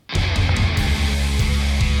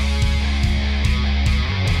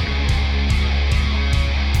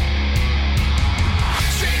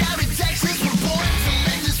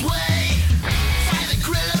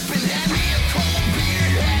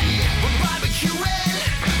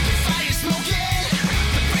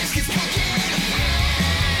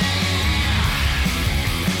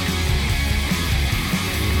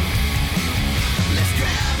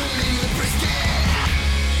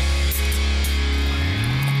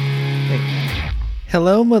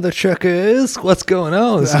Hello, mother chuckers. What's going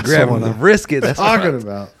on? This is grabbing the brisket. That's talking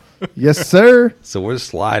about. Yes, sir. So we're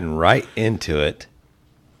sliding right into it.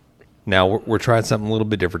 Now we're trying something a little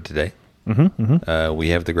bit different today. We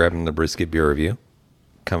have the grabbing the brisket beer review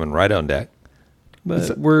coming right on deck,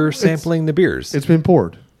 but we're sampling the beers. It's been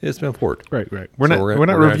poured. It's been poured. Right. We're not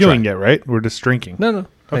reviewing yet, right? We're just drinking. No.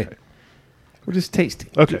 Okay. Hey, We're just tasting.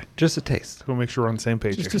 Okay. just a taste. We'll make sure we're on the same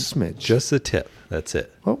page. Just a smidge. Just a tip. That's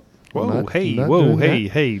it. Oh, whoa, not hey, doing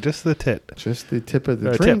that. hey, just the tit. Just the tip of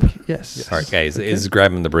the Tip. drink. Yes. All right, guys. It's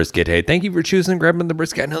grabbing the brisket. Hey, thank you for choosing grabbing the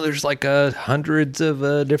brisket. I know there's like hundreds of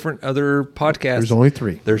different other podcasts. There's only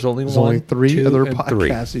three. There's only There's one, only three 2, other and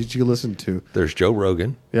podcasts 3. that you listen to. There's Joe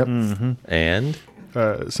Rogan Yep. and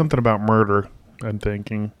Something about murder, I'm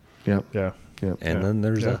thinking. Yep. Yeah. Yep. then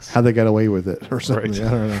there's us. How they got away with it or something. Right. I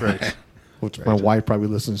don't know. Right. Which my wife probably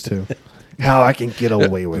listens to. How I can get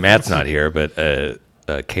away with Matt's it. not here, but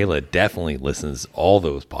Kayla definitely listens all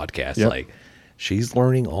those podcasts. Yep. Like she's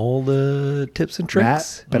learning all the tips and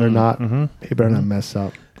tricks. Matt better not. He better not mess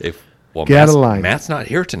up. Get Get out of line. Matt's not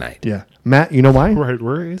here tonight. Yeah. Matt, you know why? Right,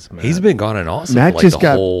 where is Matt? He's been gone in Austin Matt for like just the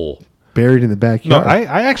got whole. buried in the No, backyard.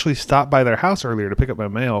 I actually stopped by their house earlier to pick up my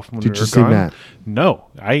mail from when Did they you were see gone. Matt? No,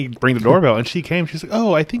 I ring the doorbell and she came. She's like,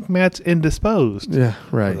 "Oh, I think Matt's indisposed." Yeah,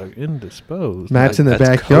 I right. was like, indisposed. Matt's in the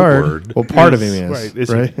That's backyard. code word. Well, part of him is. Right? Is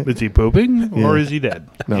right? he is he pooping or Yeah. is he dead?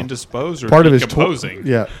 No. Indisposed or Part of his decomposing?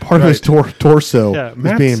 part of his torso Yeah,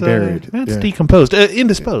 is being buried. Matt's yeah. decomposed,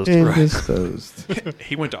 indisposed. Indisposed.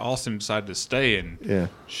 He went to Austin, decided to stay, and Yeah.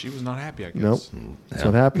 she was not happy, I guess. Nope. That's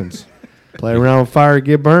what happens. Play around with fire,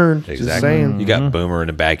 get burned. Just Exactly. saying. You got Boomer in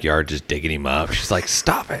the backyard just digging him up. She's like,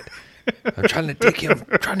 "Stop it! I'm trying to dig him,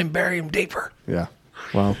 trying to bury him deeper." Yeah.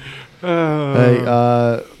 Wow.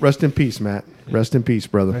 Hey, rest in peace, Matt. Rest in peace,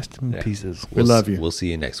 brother. Rest in pieces. We love you. We'll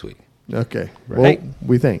see you next week. Okay. Well, Hey.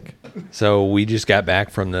 we think. So we just got back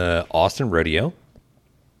from the Austin rodeo.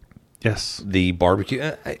 Yes. The barbecue.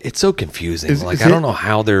 It's so confusing. Is I don't it- know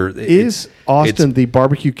how they're. Is Austin it's the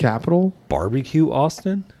barbecue capital? barbecue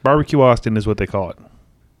Austin Barbecue Austin is what they call it.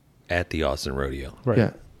 at the Austin rodeo? Right.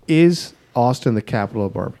 Yeah. Is Austin the capital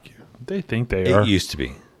of barbecue? They think they are. It used to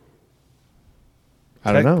be.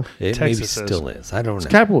 I don't know. It Texas maybe is. still is. I don't It's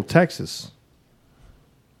know. capital of Texas.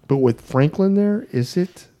 But with Franklin there, is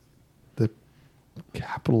it the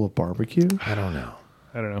capital of barbecue? I don't know.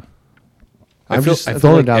 I don't know. I I'm feel, just I feel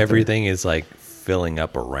throwing like it out there. everything is like filling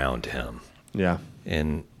up around him Yeah.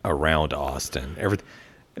 and around Austin. Everything.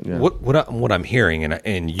 Yeah. What I'm hearing,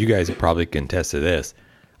 and you guys probably can attest to this.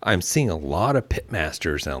 I'm seeing a lot of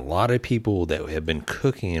pitmasters and a lot of people that have been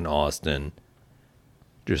cooking in Austin,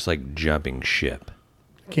 just like jumping ship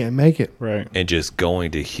Can't make it. Right. and just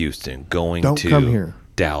going to Houston, going Don't to come here.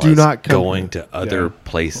 Dallas, Do not come going here. to other Yeah.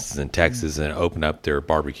 places in Texas and open up their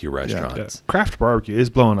barbecue restaurants. Craft barbecue is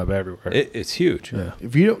blowing up everywhere. It's huge. Yeah.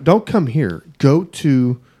 If you don't come here, go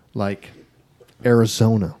to like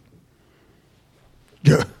Arizona.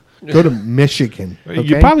 Go to Michigan. Okay?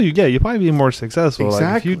 You probably be more successful.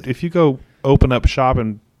 Exactly. Like if you go open up shop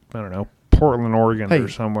in, I don't know, Portland, Oregon, Hey. or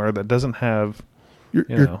somewhere that doesn't have, You're-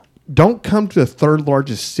 you you're- know. don't come to the third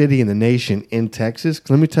largest city in the nation in Texas.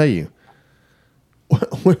 'Cause let me tell you,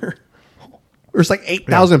 there's like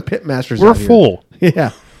 8,000 pitmasters. We're out here. full.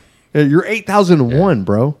 Yeah. You're 8,001,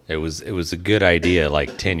 bro. It was a good idea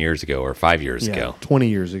like 10 years ago or 5 years ago. 20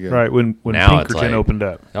 years ago. Right when Now it's Pinkerton like- opened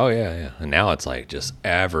up. Oh yeah. And now it's like just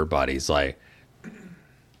everybody's like,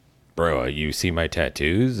 bro, you see my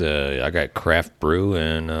tattoos? I got craft brew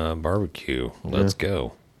and barbecue. Let's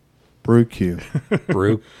go. Brew Q.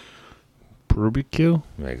 Brew. Barbecue.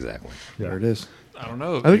 Exactly. There it is. I don't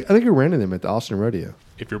know. I think we ran into them at the Austin Rodeo.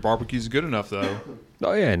 If your barbecue's good enough, though,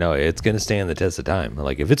 Oh yeah, no, it's gonna stand the test of time.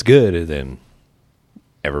 Like if it's good, then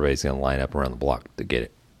everybody's gonna line up around the block to get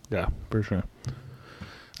it. Yeah, for sure.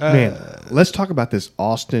 Man, let's talk about this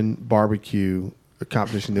Austin barbecue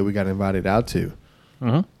competition that we got invited out to.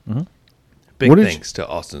 Big What did thanks to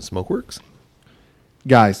Austin Smokeworks.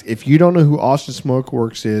 Guys, if you don't know who Austin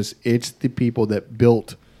Smokeworks is, it's the people that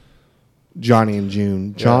built Johnny and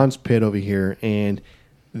June, John's Pit over here, and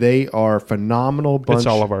they are phenomenal bunch. It's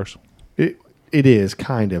all of ours. It is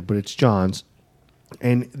kind of, but it's John's,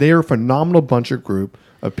 and they are a phenomenal bunch of group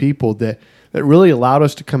of people that really allowed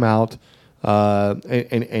us to come out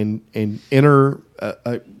and enter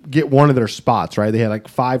get one of their spots. Right, they had like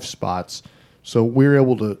 5 spots, so we were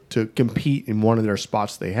able to compete in one of their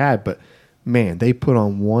spots they had. But man, they put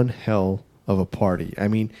on one hell of a party. I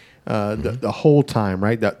mean, the whole time,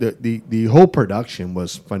 right? The whole production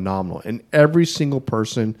was phenomenal, and every single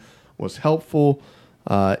person was helpful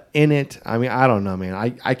in it. I mean, I don't know, man.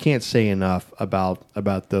 I can't say enough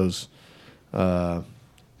about those the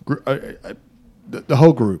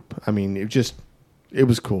whole group. I mean, it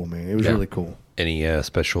was cool, man. It was Yeah. really cool. Any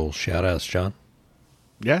special shout outs, John?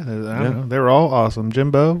 Yeah, I don't know. They were all awesome.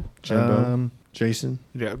 Jimbo, Jason.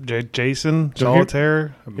 yeah, Jason, So here-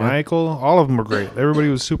 Solitaire, Michael, all of them were great. Everybody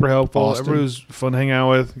was super helpful. Austin. Everybody was fun to hang out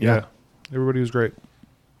with. Yeah. Yeah, everybody was great.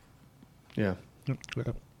 Yeah. Yeah.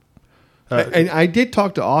 And I did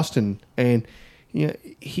talk to Austin, and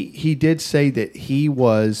he did say that he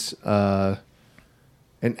was an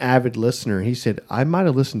avid listener. He said, I might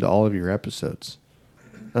have listened to all of your episodes.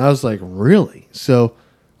 And I was like, really? So,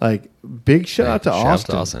 like, big shout out to Shout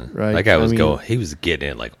Austin. out to Austin. Right? That guy was I mean, going. He was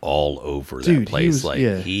getting it like all over Dude, that he place. was- Like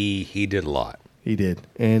yeah. he did a lot. He did. Not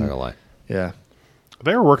And, gonna lie. yeah.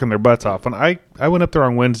 They were working their butts off, and I went up there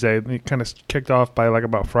on Wednesday. It kind of kicked off by like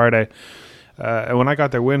about Friday, and when I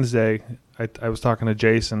got there Wednesday, I was talking to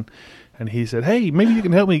Jason, and he said, "Hey, maybe you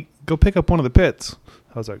can help me go pick up one of the pits."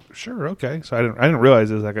 I was like, "Sure, okay." So I didn't realize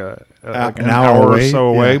it was like like An an hour hour or away? so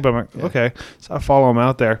away, Yeah. but I'm like, Yeah. okay. So I follow them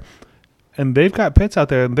out there, and they've got pits out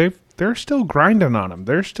there, and they're still grinding on them.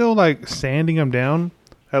 They're still like sanding them down.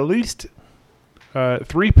 At least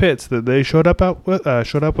 3 pits that they showed up with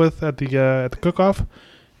at the cook-off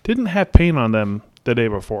didn't have paint on them the day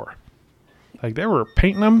before. Like they were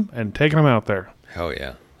painting them and taking them out there. Hell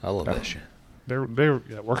yeah, I love that shit. They were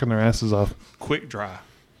working their asses off. Quick dry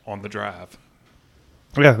on the drive.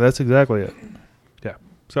 Yeah, that's exactly it. Yeah.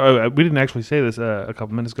 So we didn't actually say this a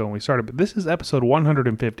couple minutes ago when we started, but this is episode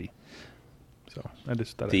 150. So I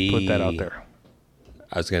just thought I'd put that out there.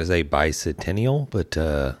 I was gonna say bicentennial, but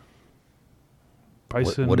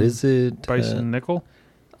Bison. what is it? Bison nickel.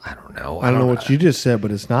 I don't know. I don't know what you just said, but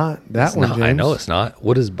it's not that It's one, not- James. I know it's not.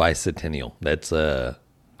 What is bicentennial? That's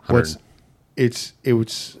What's it's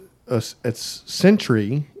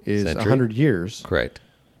century is Century? 100 years. correct.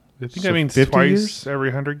 I think So that means 50 twice years? every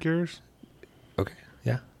 100 years. Okay,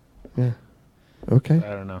 yeah. Yeah. Okay. I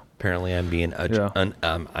don't know. Apparently, I'm being Yeah.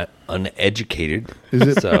 uneducated. Is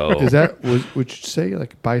it? So Is that? Would you say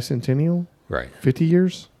like bicentennial? right? 50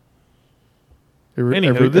 years.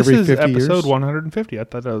 Anyway, this is 50 episode years? 150. I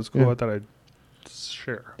thought that was cool. Yeah. I thought I'd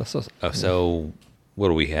share. So what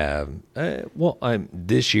do we have?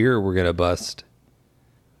 This year we're gonna bust.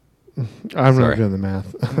 I'm Sorry. not doing the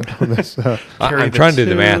math on this. Carry I'm the trying to do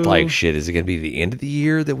the math. two. Like shit, is it gonna be the end of the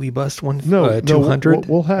year that we bust one? No, 200.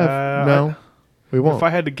 We'll have Uh, we won't. If I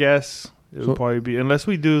had to guess, it would So- probably be unless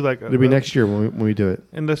we do like It'll be next year when we do it.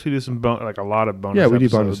 Unless we do some like a lot of bonus. Yeah, we do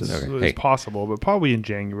episodes. bonuses. Okay. It's Hey. possible, but probably in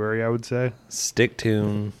January, I would say. Stick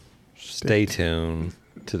tuned. Stay tuned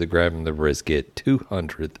to the Grabbing the Brisket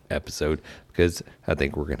 200th episode because I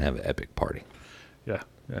think we're gonna have an epic party. Yeah,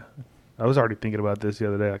 yeah. I was already thinking about this the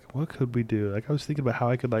other day. Like, what could we do? Like, I was thinking about how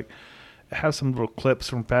I could like have some little clips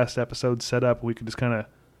from past episodes set up. We could just kind of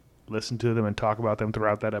listen to them and talk about them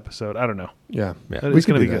throughout that episode. I don't know. Yeah, Yeah. But we it's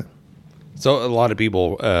can gonna do be that. good. So a lot of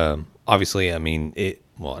people, obviously, I mean,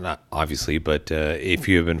 well, not obviously, but if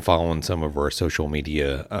you have been following some of our social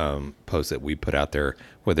media posts that we put out there,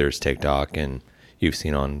 whether it's TikTok and you've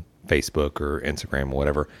seen on Facebook or Instagram or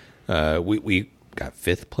whatever, we got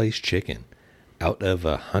 5th place chicken out of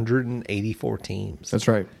 184 teams. That's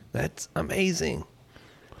right. That's amazing.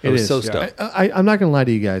 It I was is. so Yeah. stoked. I'm not gonna lie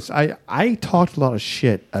to you guys. I talked a lot of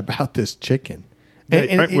shit about this chicken.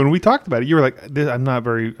 And when we talked about it, you were like, I'm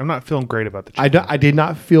not feeling great about the chicken. I did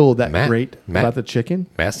not feel that Matt- great Matt- about the chicken.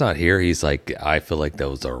 Matt's not here. He's like, I feel like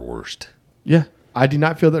those are worst. Yeah, I did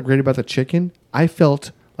not feel that great about the chicken. I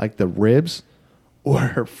felt like the ribs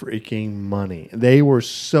were freaking money. They were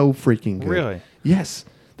so freaking good. Really? Yes.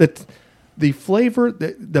 The flavor,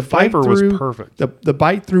 the flavor bite was through, perfect. The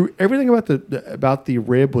bite through, everything about the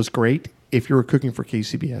rib was great. If you were cooking for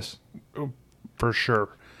KCBS, For sure.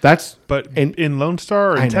 that's But and in Lone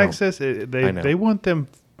Star or I in know. Texas, I know. they want them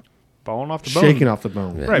falling off the bone. shaking off the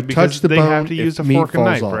bone. Yeah. Right, You because touch the they bone, have to use a meat fork and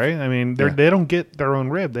falls knife, off. right? I mean, Yeah. they don't get their own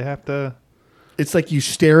rib. They have to. It's like you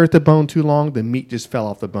stare at the bone too long, the meat just fell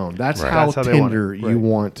off the bone. That's Right. how That's how they want it. tender you Right.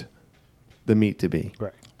 want the meat to be.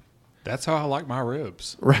 Right. That's how I like my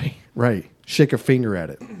ribs. Right. Shake a finger at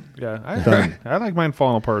it. Yeah, Done. I like mine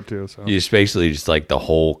falling apart too. So You just basically just like the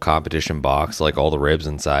whole competition box, like all the ribs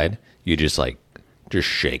inside. You just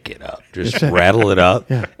shake it up, just rattle it up,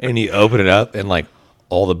 Yeah. and you open it up, and like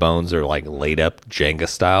all the bones are like laid up Jenga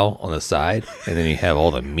style on the side, and then you have all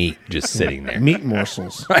the meat just sitting there, Meat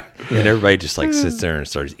morsels. right? And everybody just like sits there and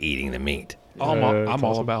starts eating the meat. I'm it's all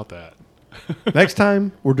awesome. about that. Next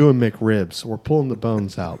time we're doing McRibs. We're pulling the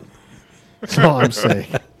bones out. That's all I'm saying.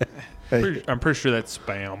 Hey, I'm pretty sure that's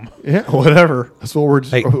spam. yeah, whatever. That's what we're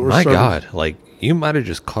just. Hey, we're my serving. God, like you might have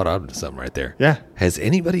just caught on to something right there. Yeah. Has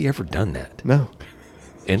anybody ever done that? No.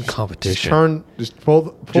 in competition. Just pull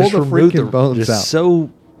the remove freaking bones just out. so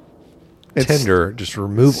It's tender. Just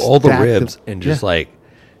remove all the stack them. ribs and just Yeah. like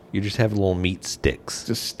you just have little meat sticks.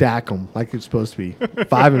 Just stack them like it's supposed to be.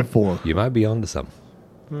 5 and 4. You might be onto something.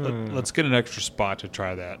 Let's get an extra spot to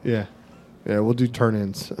try that. Yeah. Yeah, we'll do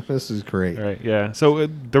turn-ins. This is great. All right, yeah. So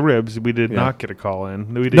the ribs, we did Yeah. not get a call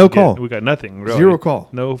in. We didn't No get- call. We got nothing. Really. 0 call.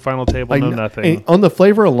 No final table. Like, no and nothing. on the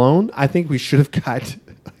flavor alone, I think we should have got,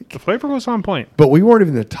 The flavor was on point. but we weren't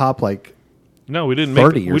even the top, like, No, we didn't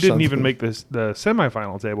 30 make. or We didn't even something. make this the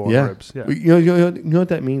semifinal table on yeah. ribs. Yeah, You know what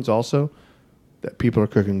that means also? That people are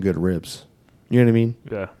cooking good ribs. You know what I mean?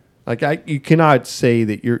 yeah. Like, you cannot say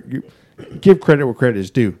that you give credit where credit is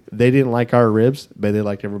due. They didn't like our ribs, but they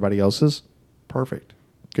liked everybody else's. Perfect.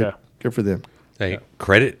 Good. Yeah. Good for them. Hey,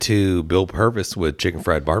 credit to Bill Purvis with Chicken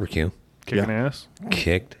Fried Barbecue. Kicking Yeah. ass.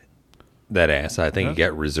 Kicked that ass. I think he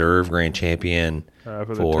got reserve grand champion For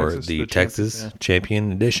for the the Texas, Texas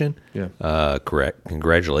champion edition. Yeah. Correct.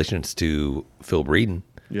 Congratulations to Phil Breeden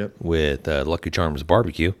Yep. with Lucky Charms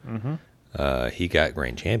Barbecue. He got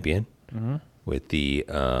grand champion with the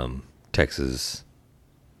Texas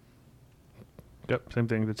Yep, same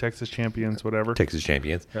thing. The Texas champions, whatever.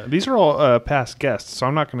 champions. Yeah, these are all past guests, so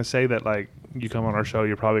I'm not going to say that like you come on our show,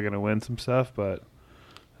 you're probably going to win some stuff. But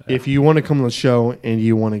If you want to come on the show and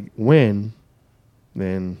you want to win,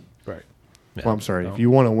 then right, Yeah. well, I'm sorry. If you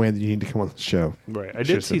want to win, then you need to come on the show. right. I Should've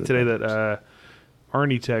did said see it today backwards. that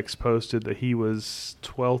Arnie Tex posted that he was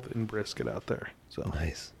 12th in brisket out there. So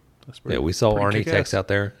Nice. that's Yeah, we saw Arnie Tex out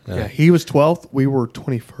there. Yeah, he was 12th. We were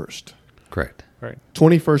 21st. Correct. Right,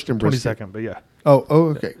 21st in brisket. 22nd, but yeah. Oh,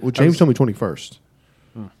 okay. Well, James told me 21st.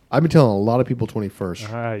 I've been telling a lot of people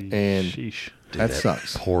 21st. And Sheesh. that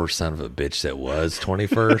sucks. Poor son of a bitch that was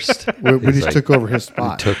 21st. We He's just like, took over his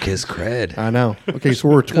spot. took his cred. I know. Okay, so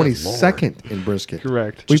we're 22nd in brisket.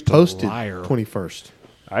 Correct. We Just a posted liar. 21st.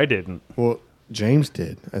 I didn't. Well, James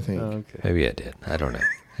did, I think. Okay. Maybe I did. I don't know.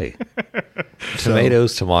 Hey,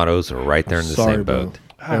 tomatoes are right there in the Sorry, same Bo. boat.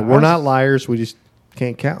 And we're not liars. We just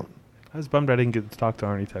can't count. I was bummed I didn't get to talk to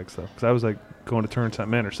Arnie Tex though, because I was like going to turn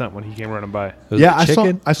something in or something when he came running by. Was Yeah, it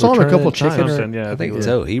chicken? I saw him a Return couple of chicken times. or- Something, yeah, I think yeah.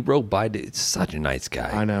 so. He rode by. It's such a nice guy.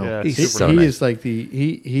 I know. Yeah, He's he so he nice. is like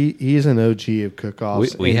he is an OG of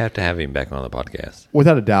cook-offs. We and- have to have him back on the podcast.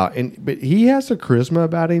 without a doubt. But he has a charisma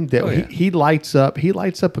about him that Oh, yeah. he lights up. He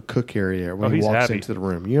lights up a cook area when he he's walks happy. into the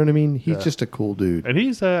room. You know what I mean? He's Yeah. just a cool dude. And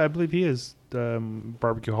he's, I believe he is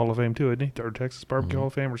Barbecue Hall of Fame too, isn't he? Or Texas Barbecue Hall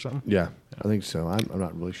of Fame or something. Yeah, I think so. I'm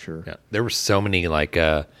not really sure. Yeah, there were so many like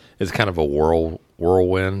it's kind of a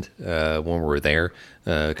whirlwind when we were there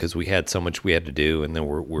because we had so much we had to do, and then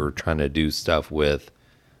we're trying to do stuff with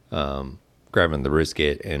grabbing the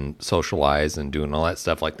brisket and socialize and doing all that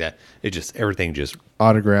stuff like that. It just everything just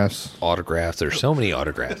Autographs. autographs. There's so many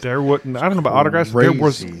autographs. There wasn't. I don't know about autographs. There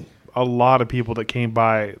was Crazy. a lot of people that came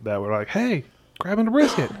by that were like, "Hey, grabbing a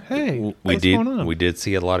brisket. Hey, We what's going on?" we did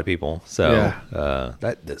see a lot of people, so Yeah.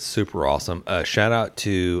 that's super awesome. Shout out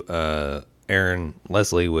to Aaron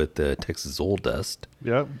Leslie with the Texas Old Dust.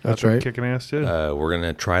 Yep, That's been right. Kicking ass too. We're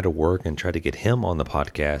gonna try to work and try to get him on the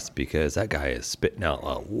podcast because that guy is spitting out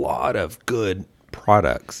a lot of good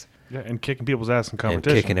products yeah, and kicking people's ass in and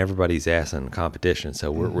competition. kicking everybody's ass in competition.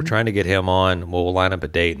 So we're trying to get him on. We'll line up a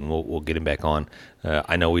date and we'll get him back on.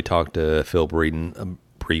 I know we talked to Phil Breeden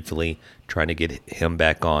briefly, trying to get him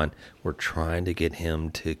back on. We're trying to get him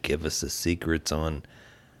to give us the secrets on.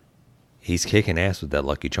 He's kicking ass with that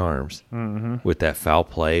Lucky Charms, with that foul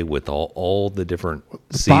play, with all the different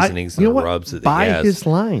seasonings you know and what? rubs that Buy he has. his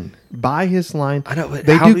line. Buy his line. I know, but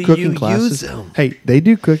they how do do cooking you classes. use them? Hey, they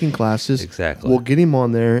do cooking classes. Exactly. We'll get him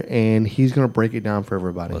on there, and he's going to break it down for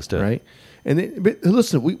everybody. Let's do it. Right? And then, but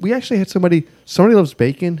listen, we actually had somebody loves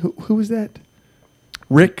bacon. Who was that?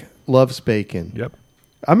 Rick loves bacon. Yep.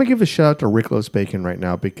 I'm gonna give a shout out to Rick Loves Bacon right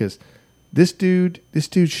now because this dude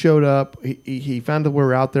showed up. He found out we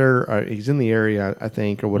were out there. He's in the area, I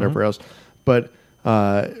think, or whatever else. But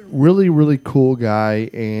really, really cool guy,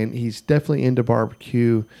 and he's definitely into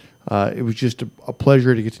barbecue. It was just a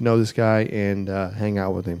pleasure to get to know this guy and hang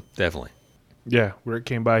out with him. Definitely. Yeah, Rick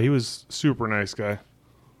came by. He was super nice guy.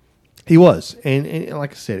 He was, and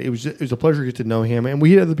like I said, it was a pleasure to get to know him. And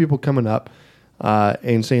we had other people coming up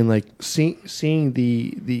and saying like seeing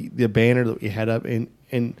the banner that we had up, and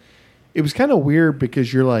it was kind of weird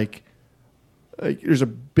because you're like there's a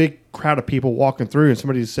big crowd of people walking through, and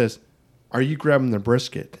somebody says, "Are you grabbing the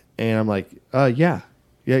brisket?" And I'm like, yeah,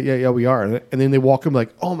 we are." And then they walk in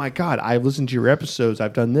like, "Oh my God, I've listened to your episodes.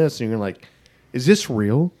 I've done this," and you're like, "Is this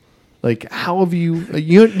real? Like, how have you?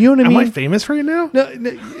 You know what I mean?" Am I famous right now? No,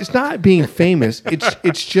 it's not being famous.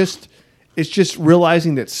 It's just it's just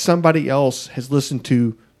realizing that somebody else has listened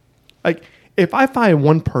to, like, if I find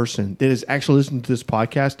one person that has actually listened to this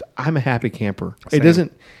podcast, I'm a happy camper. Same. It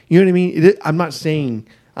doesn't, you know what I mean? I'm not saying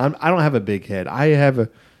I don't have a big head. I have a,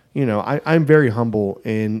 you know, I'm very humble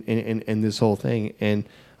in this whole thing, and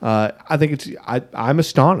I think I'm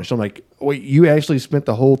astonished. I'm like, wait, you actually spent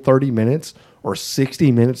the whole 30 minutes or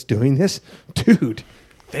 60 minutes doing this, dude?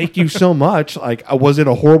 Thank you so much. Like, was it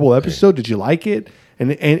a horrible episode? Did you like it?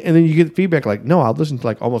 And then you get feedback like, no, I've listened to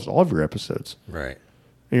like almost all of your episodes, Right.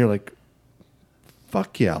 and you're like,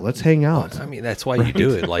 fuck yeah, let's hang out. I mean, that's why you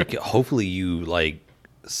do it. Like, hopefully you like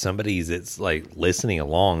somebody's that's like listening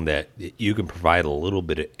along that you can provide a little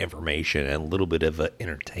bit of information and a little bit of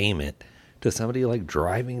entertainment to somebody like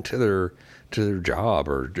driving to their job,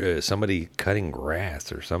 or somebody cutting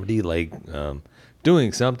grass, or somebody like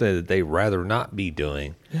doing something that they rather not be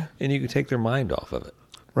doing, and you can take their mind off of it.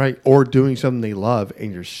 Right. Or doing something they love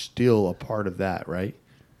and you're still a part of that, right?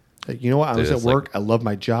 Like, you know what? I was at it's work. like- I love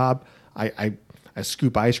my job. I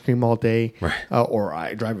scoop ice cream all day. Right. Or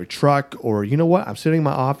I drive a truck. Or, you know what? I'm sitting in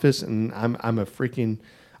my office and I'm a freaking,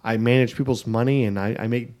 I manage people's money and I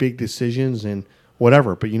make big decisions and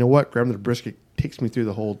whatever. But you know what? Grabbing the brisket takes me through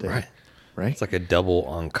the whole day. Right. Right? It's like a double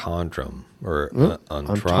entendre or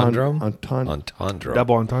Entendre. entendre.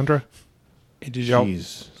 Double entendre. Did y'all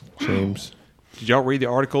Jeez, James. did y'all read the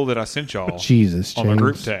article that I sent y'all Jesus, on the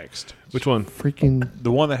group James. text? Which one? Freaking.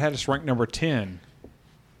 The one that had us ranked number 10.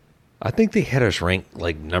 I think they had us ranked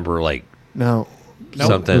like number like No.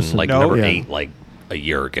 something listen, like no. number Yeah. 8 like a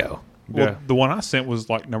year ago. Well, Yeah. the one I sent was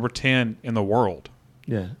like number 10 in the world.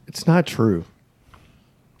 Yeah. It's not true.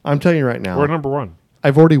 I'm telling you right now. We're number one.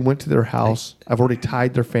 I've already went to their house. I've already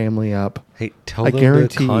tied their family up. Hey, tell I them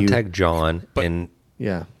guarantee to you- contact John and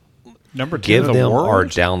Yeah. Number 10 give in the them world. our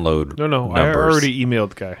download No, I numbers. already emailed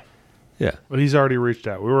the guy. Yeah. Well, he's already reached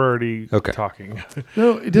out. We were already Okay. talking.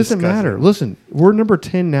 No, it doesn't Discuss matter. it. Listen, we're number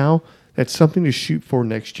 10 now. That's something to shoot for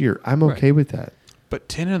next year. I'm okay with that. But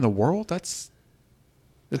 10 in the world? That's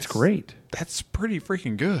Great. pretty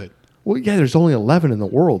freaking good. Well, yeah, there's only 11 in the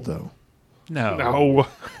world, though. No.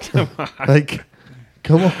 No. Like,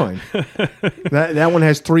 come on. that one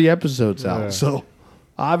has 3 episodes out. Yeah. So,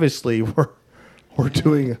 obviously, we're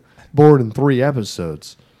doing more than 3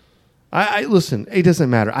 episodes. I listen, it doesn't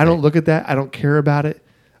matter. I don't look at that. I don't care about it.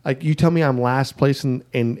 Like, you tell me I'm last place in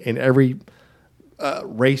every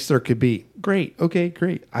race there could be. Great. Okay,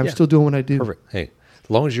 great. I'm still doing what I do. Perfect. Hey, as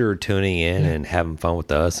long as you're tuning in and having fun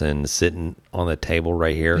with us and sitting on the table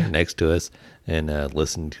right here next to us and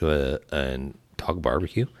listening to and talk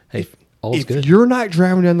barbecue, hey, all's If good. you're not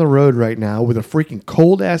driving down the road right now with a freaking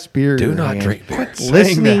cold ass beer, in Do your not hand, drink beer.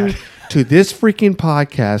 listening to this freaking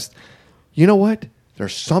podcast, you know what?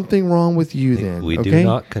 There's something wrong with you. Then We okay? do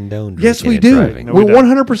not condone Yes, drinking we and do. driving. No, we we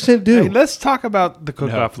don't. 100% do. Hey, let's talk about the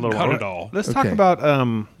cook-off a little not bit. at all. Let's talk Okay. about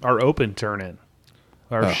our open turn-in,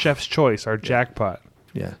 our chef's choice, our jackpot.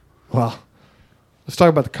 Yeah. Well, let's talk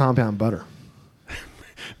about the compound butter.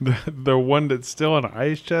 The one that's still in an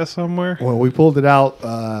ice chest somewhere. Well, we pulled it out.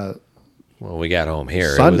 When we got home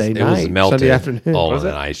here, Sunday it was night, melted Sunday afternoon. all Was in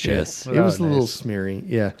it? an ice Yeah. chest. It was a Oh, little nice. smeary.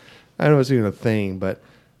 Yeah. I know it's even a thing, but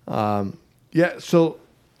yeah. So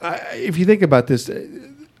if you think about this,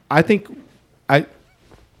 I think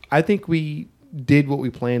we did what we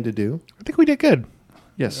planned to do. I think we did good.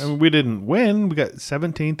 Yes. I mean, we didn't win. We got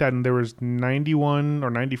 17th, and there was 91 or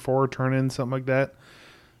 94 turn-ins, something like that.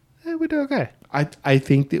 We did okay. I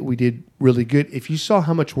think that we did really good. If you saw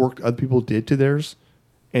how much work other people did to theirs,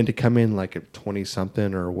 and to come in like at 20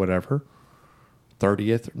 something or whatever,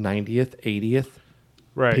 30th, 90th, 80th,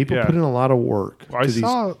 Right. people yeah. put in a lot of work. Well, I to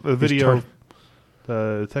saw the these video turn- of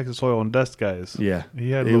the Texas Oil and Dust guys. Yeah,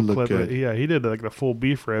 He had a it little looked clip. Of, good. yeah, he did like the full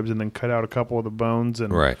beef ribs and then cut out a couple of the bones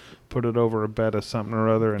and Right. put it over a bed of something or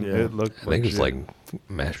other, and Yeah. it looked. I think it was like legit.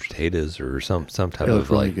 mashed potatoes or some type It of looked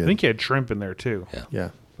really like good. I think he had shrimp in there too. Yeah. Yeah.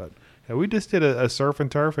 But yeah, we just did a surf and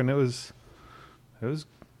turf, and it was.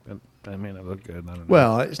 I mean, it looked good. I don't know.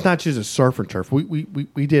 Well, it's not just a surf and turf. We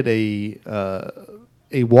did a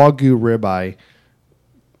Wagyu ribeye.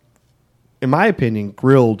 In my opinion,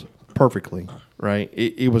 grilled perfectly. Right,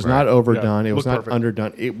 it was not overdone. Yeah, it was looked not perfect.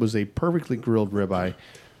 underdone. It was a perfectly grilled ribeye,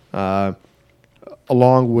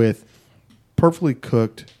 along with perfectly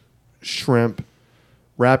cooked shrimp,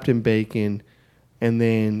 wrapped in bacon, and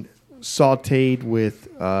then sautéed with.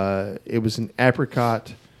 It was an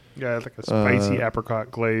apricot yeah, like a spicy apricot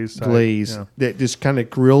glaze. type, glaze yeah. that just kind of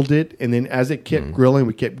grilled it, and then as it kept grilling,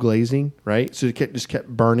 we kept glazing, right? So it just kept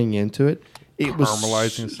burning into it. It was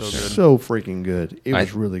Caramelizing, so good. so freaking good. It I-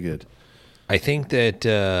 was really good. I think that,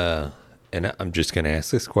 and I'm just going to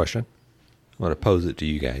ask this question. I'm going to pose it to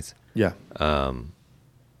you guys. Yeah. How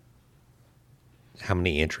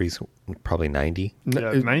many entries? Probably 90.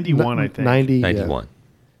 Yeah, 91, I think. 90. yeah. 91.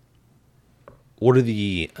 What are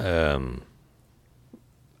the, I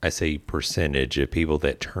say, percentage of people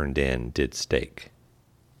that turned in did steak?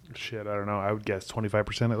 Shit, I don't know. I would guess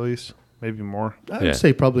 25% at least, maybe more. I would Yeah.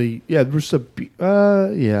 say probably, yeah, there's a,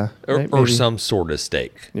 yeah. Or maybe. some sort of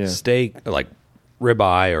steak. Yeah. Steak, like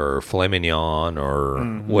ribeye or filet mignon or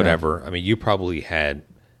whatever. I mean, you probably had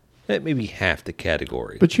maybe half the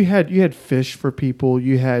category. But you had fish for people.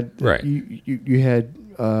 You had Right. You had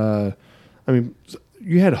I mean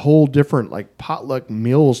you had whole different like potluck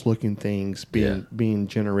meals looking things being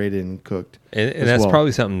generated and cooked. And as that's well.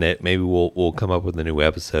 probably something that maybe we'll come up with a new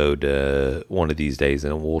episode one of these days,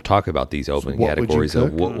 and we'll talk about these open what would you categories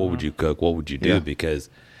of cook? what would you cook, what would you do, Yeah. because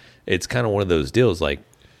it's kind of one of those deals. Like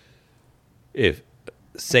if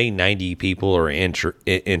say 90 people are entered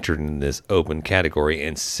in this open category,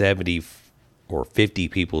 and 70 or 50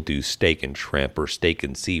 people do steak and shrimp or steak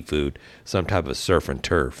and seafood, some type of surf and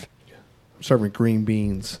turf. Serving green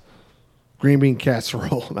bean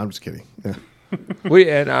casserole. No, I'm just kidding. Yeah.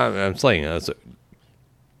 And I'm saying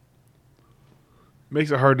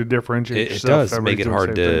Makes it hard to differentiate it yourself. does make it Everybody's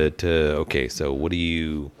hard doing the same to okay, so what do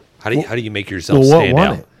you how do you make yourself well, what stand won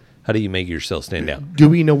out? it? How do you make yourself stand out? Do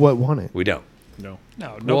we know what won it? We don't. thing. No.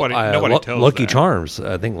 No, nobody, Well, nobody tells Lucky that. Charms.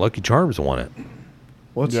 I think Lucky Charms won it.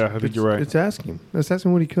 Yeah, I think you're right. Let's ask him. Let's ask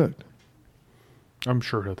him what he cooked. I'm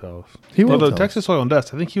sure he'll tell us. He will Although tell Texas Oil and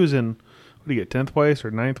Dust, I think he was in, what did he get, 10th place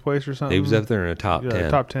or 9th place or something? He was up there in the top yeah,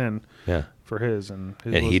 10. top 10 Yeah. for his. And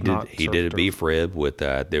his And was he did not he surf did a turf. beef rib with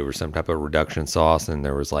there was some type of reduction sauce, and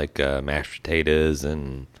there was like mashed potatoes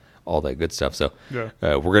and all that good stuff. So Yeah.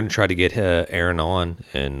 we're going to try to get Aaron on,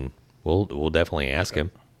 and we'll definitely ask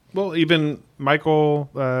him. Well, even Michael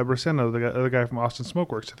Braceno, the other guy from Austin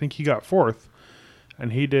Smokeworks, I think he got 4th.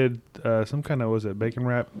 And he did some kind of, was it bacon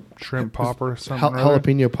wrap, shrimp popper, something? or other?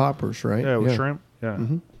 Jalapeno poppers, right? Yeah, with shrimp. Yeah.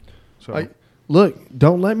 So, Look,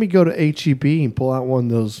 don't let me go to HEB and pull out one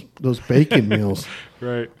of those bacon meals.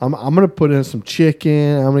 right. I'm gonna put in some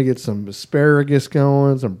chicken. I'm gonna get some asparagus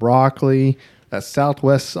going, some broccoli, that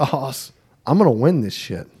Southwest sauce. I'm gonna win this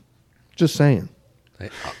shit. Just saying.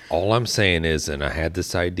 All I'm saying is, and I had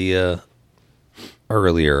this idea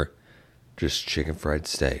earlier, just chicken fried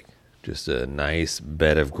steak. Just a nice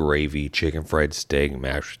bed of gravy, chicken fried steak,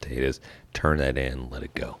 mashed potatoes. Turn that in, let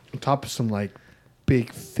it go. On top of some like big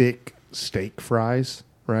thick steak fries,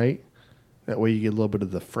 right? That way you get a little bit of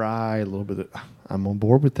the fry, a little bit of. I'm on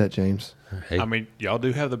board with that, James. Hey, I mean, y'all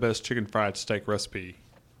do have the best chicken fried steak recipe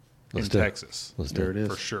Let's in do it. Texas. let's do There it. it is.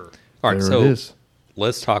 For sure. All right, There so it is.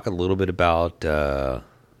 let's talk a little bit about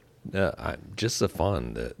just the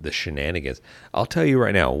fun, the shenanigans. I'll tell you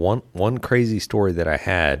right now, one crazy story that I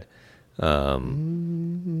had.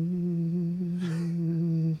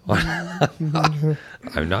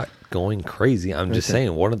 I'm not going crazy. I'm just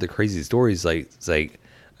saying one of the crazy stories. Like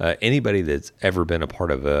anybody that's ever been a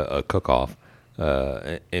part of a cook-off,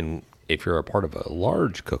 and if you're a part of a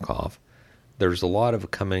large cook-off, there's a lot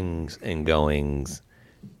of comings and goings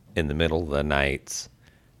in the middle of the nights,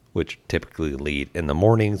 which typically lead in the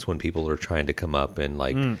mornings when people are trying to come up, and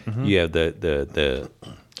like you have the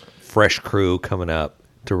fresh crew coming up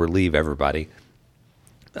to relieve everybody.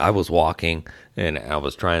 I was walking and I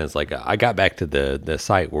was trying. It's like I got back to the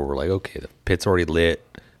site where we're like, okay, the pit's already lit.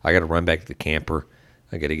 I got to run back to the camper.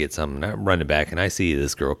 I got to get something. I'm running back, and I see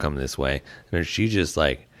this girl coming this way, and she's just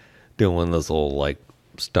like doing one of those little like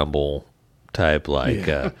stumble type like.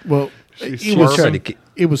 Well, She's it was trying to ke-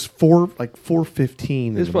 it was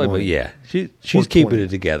 4:15. It's probably, yeah. She's keeping it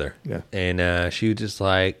together. Yeah. And she was just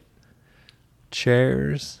like,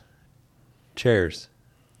 chairs.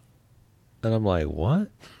 And I'm like, what?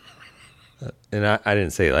 And I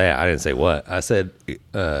didn't say that. I didn't say what. I said,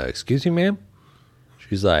 excuse me, ma'am?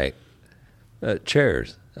 She's like,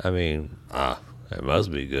 chairs. I mean, it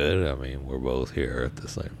must be good. I mean, we're both here at the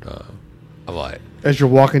same time. I'm like, As you're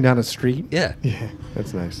walking down the street. yeah. Yeah,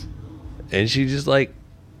 that's nice. And she just like,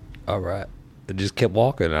 all right. I just kept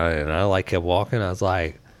walking. I like kept walking. I was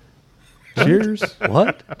like, Cheers.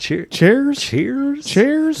 what? Cheers? Cheers. Cheers?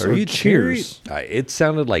 Cheers Are or you cheers? It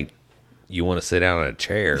sounded like you want to sit down in a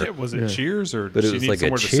chair. Yeah, was it Cheers or But it she was needs like a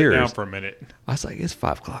somewhere to sit down Cheers. for a minute? I was like, it's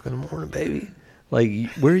 5 o'clock in the morning, baby. Like,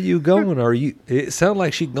 where are you going? Are you? It sounded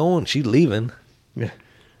like she going. She leaving. Yeah.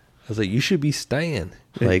 I was like, you should be staying.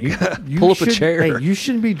 Like, You pull up a should- chair. Hey, you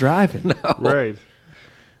shouldn't be driving. Right.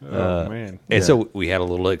 Oh, man. And so we had a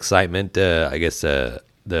little excitement. I guess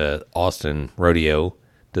the Austin Rodeo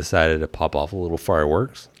decided to pop off a little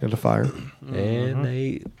fireworks. At a fire. And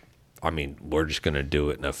they I mean, we're just going to do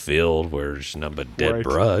it in a field where there's nothing but dead Right.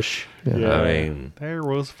 brush. Yeah. I mean, There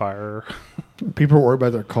was fire. People were worried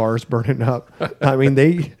about their cars burning up. I mean,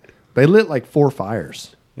 they lit like 4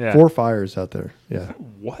 fires. Yeah. 4 fires out there. Yeah.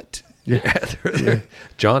 What?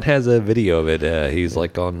 John has a video of it. He's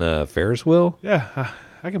like on Ferris wheel. Yeah,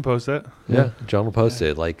 I can post that. Yeah, John will post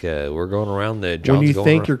it. Like we're going around the. John's When you going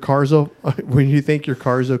think around- your car's when you think your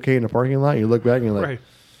car's okay in the parking lot, you look back and you're like, Right,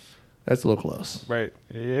 that's a little close. right.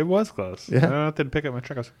 It was close. Yeah. I had to pick up my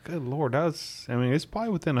truck. I was like, good Lord, I mean, it's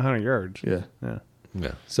probably within 100 yards. Yeah. Yeah.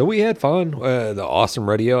 Yeah. So we had fun. The awesome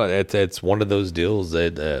radio. It's one of those deals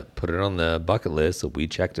that put it on the bucket list. So we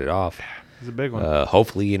checked it off. It's a big one.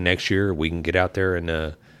 Hopefully next year we can get out there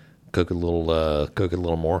and cook a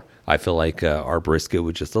little more. I feel like our brisket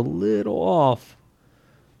was just a little off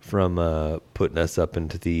from putting us up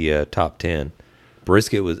into the top 10.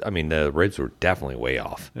 Brisket was. I mean, the ribs were definitely way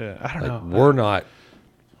off. yeah, I don't Like, know. we're not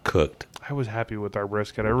cooked. I was happy with our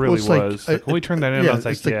brisket. I really it's like, was. Like, when we turned that in, yeah, I was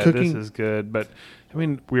like, it's the yeah, cooking- this is good. But, I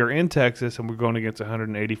mean, we are in Texas, and we're going against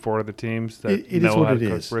 184 other teams that It is know what how it to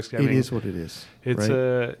cook is. brisket. It I mean, is what it is. It's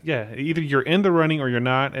right? yeah. Either you're in the running or you're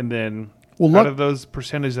not, and then Well, out luck- of those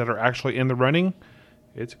percentage that are actually in the running,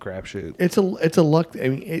 it's a crapshoot. It's a luck. I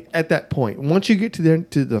mean, at that point, once you get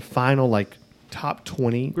to the final like top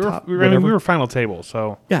 20, We were, top we were, whatever, we were final table,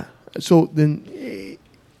 so yeah. So then,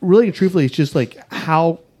 really and truthfully, it's just like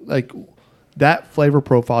how like that flavor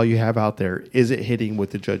profile you have out there, is it hitting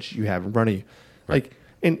with the judge you have in front of you? Like,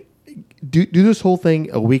 and do this whole thing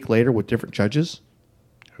a week later with different judges.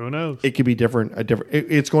 who knows? It could be different.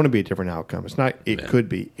 It's going to be a different outcome. It's not. It Yeah. could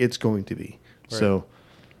be. It's going to be. So,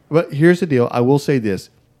 but here's the deal. I will say this: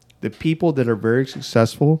 the people that are very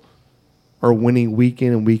successful are winning week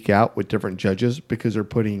in and week out with different judges because they're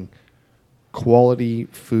putting quality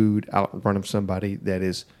food out in front of somebody that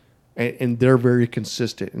is, and they're very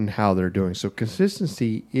consistent in how they're doing. So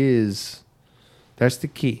consistency that's the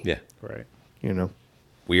key. Yeah. Right. You know.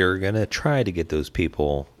 We are gonna try to get those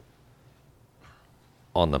people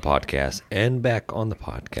on the podcast and back on the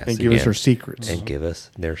podcast And give us again. their secrets. And give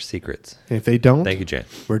us their secrets. And if they don't, Thank you, Jen.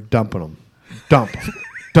 we're dumping them. Dump.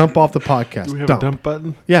 Dump off the podcast. Do we have dump. a dump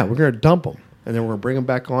button? Yeah, we're going to dump them. And then we're going to bring them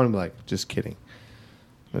back on and be like, just kidding.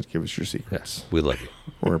 Let's give us your secrets. Yes, we love you.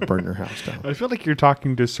 Or burn your house down. I feel like you're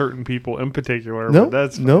talking to certain people in particular. No, but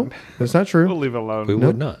that's no, fine. that's not true. We'll leave it alone. We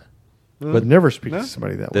would not. But never speak No. to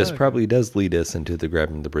somebody that way. This probably does lead us into the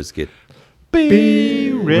grabbing the brisket.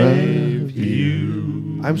 Be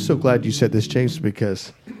review. I'm so glad you said this, James,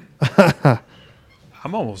 because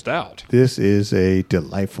I'm almost out. this is a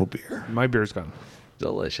delightful beer. My beer's gone.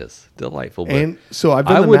 Delicious, delightful. But And so I've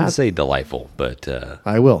done I the wouldn't math. say delightful, but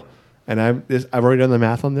I will. And I've already done the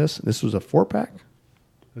math on this. This was a 4-pack.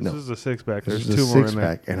 This No. is a 6-pack. This There's is two a more in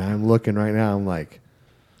there. 6-pack. And I'm looking right now. I'm like,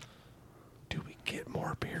 do we get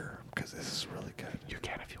more beer? Because this is really good. You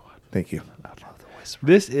can if you want. Thank you.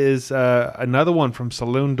 This is another one from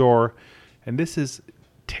Saloon Door, and this is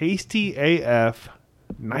Tasty AF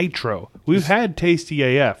Nitro. We've had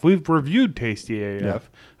Tasty AF. We've reviewed Tasty AF.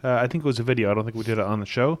 I think it was a video. I don't think we did it on the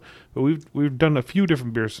show, but we've done a few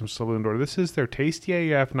different beers from Saloon Door. This is their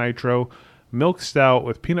Tasty AF Nitro milk stout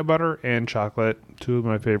with peanut butter and chocolate. Two of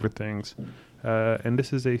my favorite things. And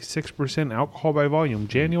this is a 6% alcohol by volume.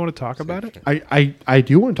 Jan, you want to talk about it? I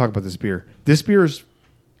do want to talk about this beer. This beer is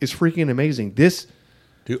freaking amazing. This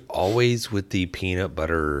dude, always with the peanut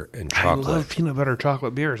butter and I chocolate. love peanut butter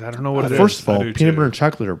chocolate beers. I don't know what it is. first of I all, do peanut too. butter and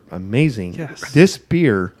chocolate are amazing. Yes. This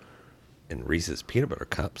beer and Reese's peanut butter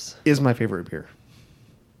cups. is my favorite beer.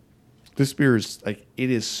 This beer is like it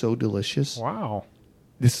is so delicious. Wow.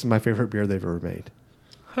 This is my favorite beer they've ever made.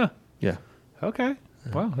 Huh. Yeah. Okay.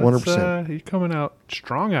 Wow. 100%. You're coming out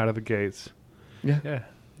strong out of the gates. Yeah. Yeah.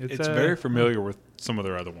 It's very familiar with some of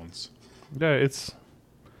their other ones. Yeah, it's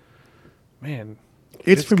man.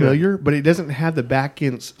 It's good. familiar, but it doesn't have the back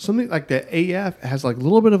ends. Something like the AF has like a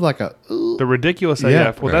little bit of like a The ridiculous Yeah.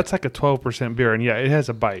 AF. Well, Right. that's like a 12% beer, and yeah, it has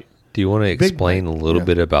a bite. Do you want to explain a bite. little Yeah.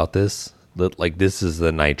 bit about this? Like this is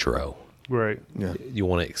the nitro. Right. yeah. You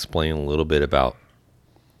want to explain a little bit about?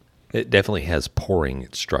 It definitely has pouring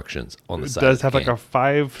instructions on the It side. does of have the like can. a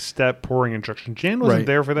 5-step pouring instruction. Jan wasn't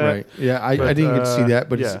there for that. Right. Yeah, I But, didn't get to see that,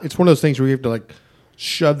 but yeah. it's one of those things where you have to like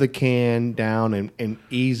shove the can down and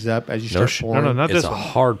ease up as you No, start pouring. no, not It's this a one.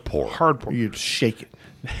 hard pour. Hard pour. You shake it.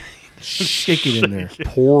 Shake it in there.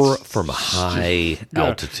 Pour from high Yeah.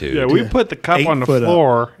 altitude. Yeah, we put the cup 8 on the foot up.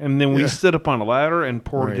 floor, and then we Yeah. stood up on a ladder and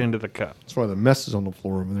poured Right. it into the cup. That's why the mess is on the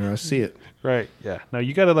floor over there. I see it. Right. Yeah. Now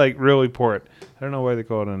you got to like really pour it. I don't know why they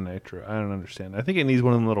call it a nitro. I don't understand. I think it needs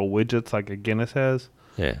one of them little widgets like a Guinness has.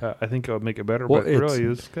 Yeah. I think it would make it better, Well, but really,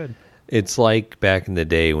 it's good. It's like back in the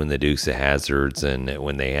day when the Dukes of Hazzards and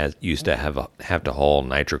when they used to have to haul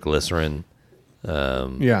nitroglycerin.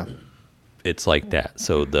 Yeah. It's like that.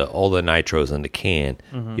 So all the nitros in the can,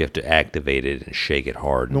 you have to activate it and shake it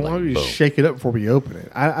hard. No, And why don't like, you boom. shake it up before we open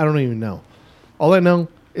it? I don't even know. All I know,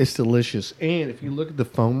 it's delicious. And if you look at the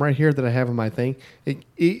foam right here that I have in my thing,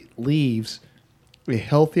 it leaves a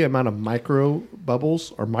healthy amount of micro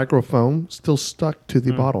bubbles or micro foam still stuck to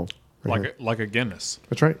the bottle. Right here. like a Guinness.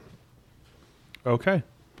 That's right. Okay.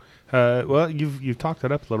 Well, you've talked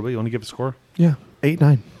that up a little bit. You want to give a score? Yeah.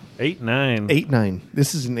 8-9. 8-9. 8-9.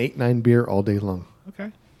 This is an 8-9 beer all day long.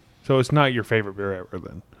 Okay. So it's not your favorite beer ever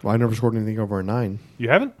then? Well, I never scored anything over a 9. You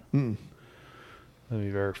haven't? Let me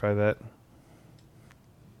verify that.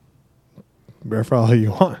 Verify all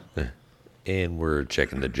you want. And we're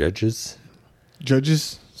checking the judges.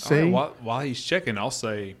 Judges say All right, while he's checking, I'll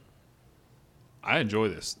say I enjoy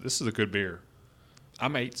this. This is a good beer.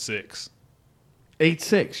 I'm 8.6.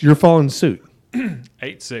 8-6. You're following suit.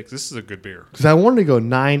 8.6. This is a good beer. Because I wanted to go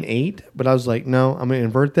 9-8, but I was like, no, I'm going to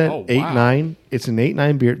invert that. Oh, wow. 8-9. It's an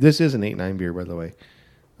 8-9 beer. This is an 8-9 beer, by the way.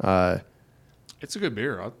 It's a good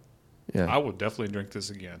beer. I Yeah. would definitely drink this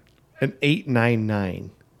again. An 8.99.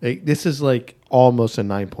 This is like almost a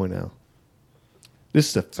 9.0. This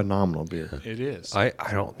is a phenomenal beer. It is. I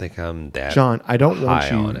don't think I'm that. John, I don't want high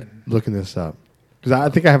you on it. looking this up. Because I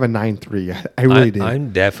think I have a 9.3. I really do.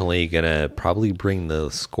 I'm definitely gonna probably bring the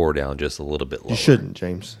score down just a little bit lower. You shouldn't,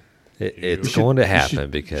 James. It's should- going to you happen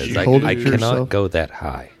should- because you hold it I to cannot yourself. go that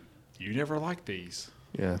high. You never liked these.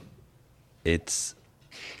 Yeah. It's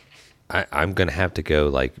I'm gonna have to go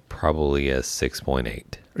like probably a 6.8.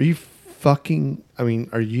 Are you fucking... I mean,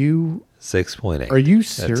 are you 6.8. Are you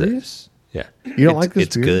That's it. serious? Yeah. You don't like this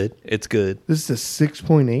It's beer? good. It's good. This is a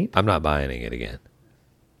 6.8? I'm not buying it again.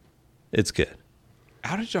 It's good.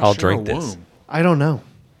 How did y'all I'll share drink a this. womb? I don't know.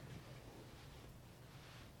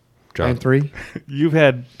 John, 9.3? You've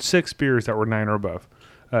had 6 beers that were 9 or above.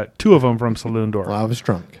 2 of them from Saloon Door. Well, I was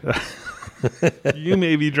drunk. You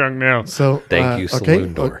may be drunk now. So Thank you, okay.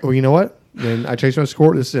 Saloon Door. Well, you know what? Then I changed my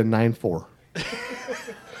score. This is a 9.4.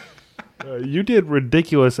 You did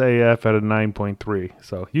ridiculous AF at a 9.3.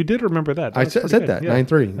 So you did remember that. I That's said pretty that. good. Yeah.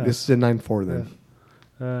 9.3. This is a 9.4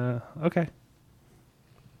 then. Okay.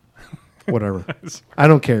 Whatever. I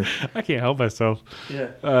don't care. I can't help myself.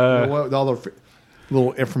 Yeah. You know what, with all the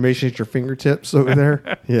little information at your fingertips over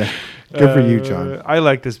there. Yeah. Good for you, John. I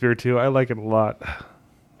like this beer too. I like it a lot.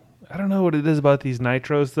 I don't know what it is about these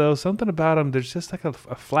nitros though. Something about them. There's just like a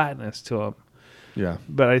flatness to them. Yeah.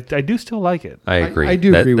 But I do still like it. I agree. I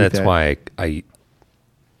do agree with that's that. why I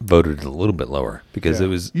voted it a little bit lower because Yeah. it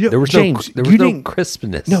was You know, there was James, no there you was no didn't-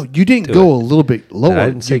 crispness. No, you didn't to go it. a little bit lower. I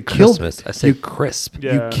didn't say You killed Christmas. it. I said crisp.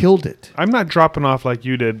 Yeah. You killed it. I'm not dropping off like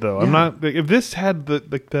you did though. I'm Yeah. not. If this had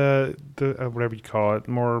the whatever you call it,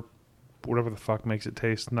 more whatever the fuck makes it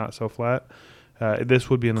taste not so flat, this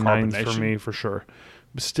would be in the 9s for Carbonation. me for sure.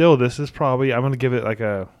 But still, this is probably I'm gonna give it like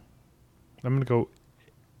I'm gonna go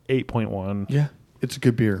 8.1. Yeah. It's a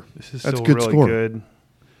good beer. This is That's still a good really score. good.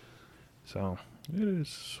 So it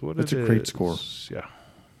is what That's it a great is. score. Yeah,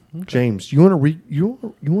 James, you want to you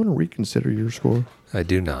want to reconsider your score? I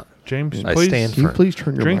do not. James, I please stand Can you for it. please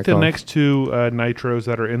turn your drink mic the off? next 2 nitros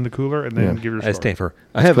that are in the cooler, and then Yeah. give your I score. stand for.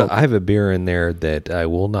 Let's go. I have a beer in there that I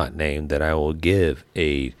will not name that I will give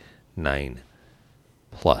a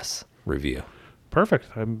 9+ review. Perfect.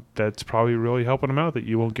 That's probably really helping them out that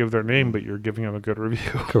you won't give their name, but you're giving them a good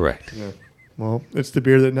review. Correct. Well, it's the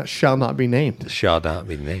beer that shall not be named. Shall not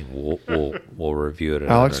be named. We'll review it.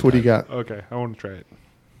 Alex, another what do you time. got? Okay, I want to try it.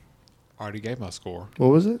 I already gave my score. What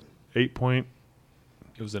was it? 8 point.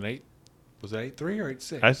 It was an 8. Was it 8.3 or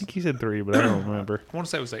 8.6? I think he said 3, but I don't remember. I want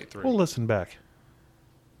to say it was 8.3. We'll listen back.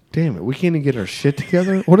 Damn it, we can't even get our shit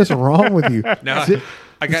together. What is wrong with you? Now Is it-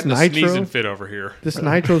 I got this the nitro? sneezing fit over here. This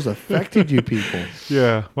nitro's affected you people.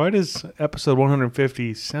 Yeah. Why does episode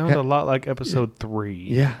 150 sound Yeah. a lot like episode 3?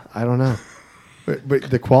 Yeah, I don't know.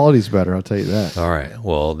 But the quality's better, I'll tell you that. All right.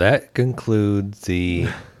 Well, that concludes the.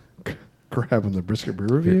 Grabbing the brisket beer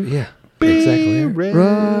review. Yeah. Exactly.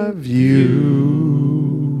 Review.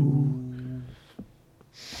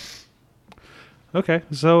 Okay,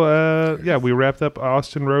 so yeah, we wrapped up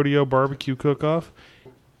Austin Rodeo Barbecue Cook-Off.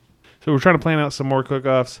 So we're trying to plan out some more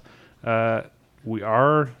cook-offs. We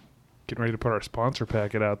are getting ready to put our sponsor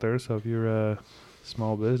packet out there. So if you're a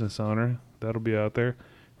small business owner, that'll be out there.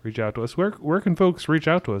 Reach out to us. Where can folks reach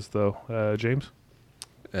out to us, though, James?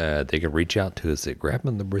 They can reach out to us at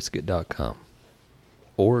grabandthebrisket.com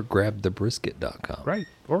or grabthebrisket.com. Right.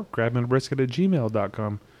 Or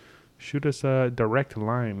grabandbrisket@gmail.com. Shoot us a direct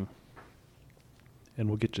line, and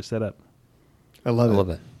we'll get you set up. I love I it. love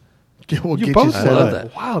it. We'll You get both you set love up.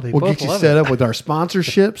 that. Wow, they We'll both get you love set it. up with our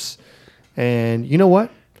sponsorships. And you know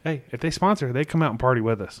what? Hey, if they sponsor, they come out and party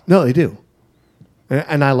with us. No, they do.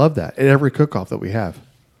 And I love that at every cook-off that we have.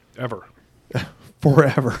 Ever.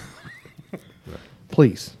 Forever.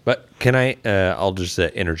 Please. But can I? I'll just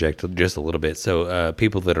interject just a little bit. So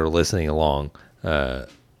people that are listening along,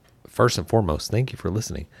 first and foremost, thank you for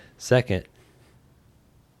listening. Second,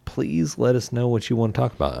 please let us know what you want to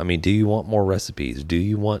talk about. I mean, do you want more recipes? Do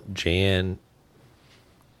you want Jan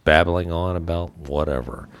babbling on about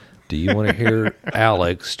whatever? Do you want to hear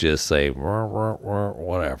Alex just say "Rah, rah, rah,"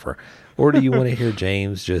 whatever? Or do you want to hear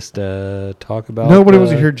James just talk about... Nobody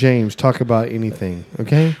wants to hear James talk about anything,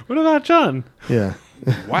 okay? What about John? Yeah.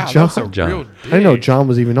 Wow, John. that's a John. real I didn't know dig. John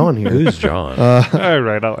was even on here. Who's John? All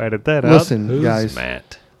right, I'll edit that out. Listen, Who's guys.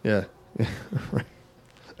 Matt? Yeah. Right.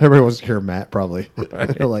 Everybody wants to hear Matt, probably.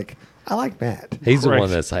 They're like, I like Matt. He's the Right.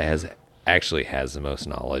 one that has the most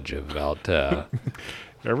knowledge about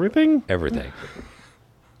Everything? everything.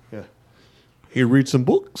 Yeah. He reads some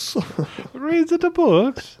books. Reads the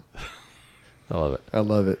books. I love it. I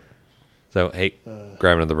love it. So, hey,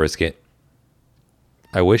 grab another brisket.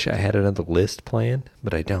 I wish I had another list planned,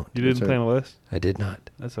 but I don't. You didn't That's plan a list? I did not.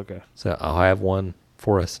 That's okay. So I'll have one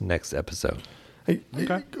for us next episode. Hey,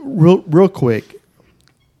 Okay. real quick.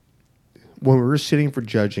 When we were sitting for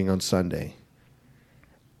judging on Sunday,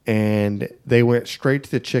 and they went straight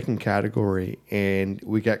to the chicken category, and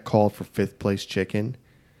we got called for 5th place chicken.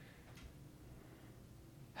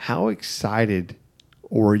 How excited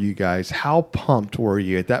were you guys? How pumped were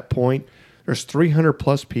you at that point? There's 300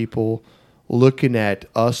 plus people looking at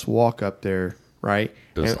us walk up there, right?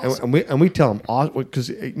 It was awesome. And we tell them, because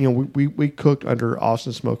we cooked under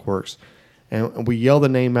Austin Smokeworks, and we yell the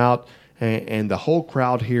name out, and the whole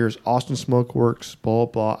crowd hears Austin Smokeworks, blah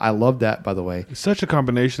blah. I love that, by the way. It's such a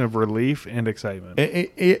combination of relief and excitement.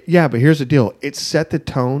 Yeah, but here's the deal. It set the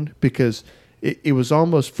tone because it was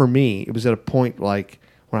almost, for me, it was at a point like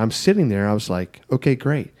when I'm sitting there, I was like, okay,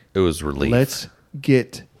 great. It was relief. Let's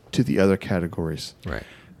get to the other categories. Right.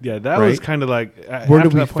 Yeah, that Right? was kind of like... Where after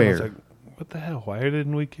did we that point, I was fare? like, what the hell? Why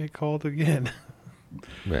didn't we get called again?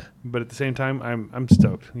 Yeah. But at the same time, I'm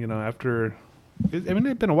stoked. After... it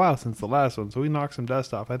had been a while since the last one, so we knocked some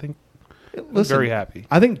dust off. I think I'm very happy.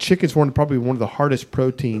 I think chicken's probably one of the hardest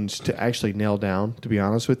proteins to actually nail down, to be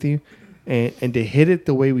honest with you. And to hit it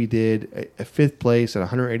the way we did at 5th place at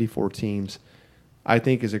 184 teams, I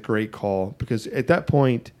think is a great call. Because at that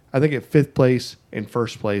point, I think at 5th place and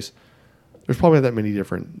 1st place, there's probably not that many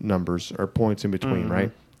different numbers or points in between,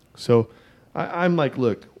 right? So I'm like,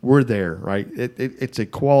 look, we're there, right? It's a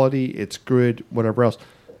quality, it's good, whatever else.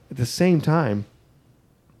 At the same time,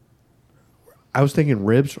 I was thinking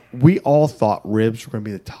ribs. We all thought ribs were going to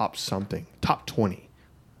be the top something, top 20,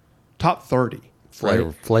 top 30.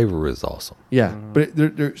 Flavor is awesome. Yeah, but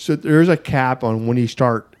so there's a cap on when you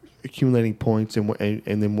start accumulating points and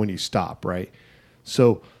then when you stop, right?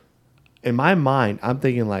 So in my mind, I'm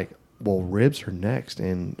thinking like, well, ribs are next,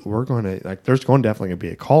 and we're going to there's going definitely going to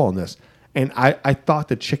be a call on this. And I thought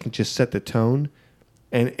the chicken just set the tone.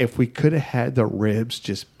 And if we could have had the ribs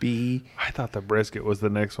just be... I thought the brisket was the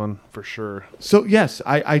next one for sure. So, yes,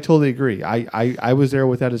 I totally agree. I was there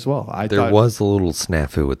with that as well. There was a little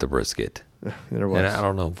snafu with the brisket. There was. And I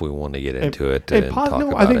don't know if we want to get into it And and talk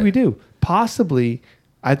about I think it. we do. Possibly,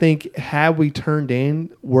 I think had we turned in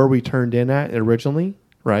where we turned in at originally,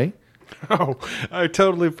 right, Oh, I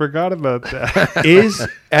totally forgot about that. is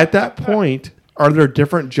at that point... Are there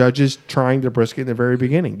different judges trying the brisket in the very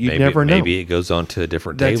beginning? You never know. Maybe it goes on to a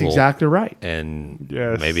different That's table. exactly right. And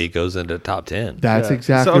Yes. maybe it goes into top 10. That's Yeah.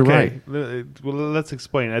 exactly So, okay, right. Well, let's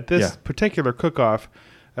explain. At this Yeah. particular cook-off,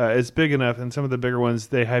 it's big enough, and some of the bigger ones,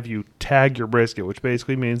 they have you tag your brisket, which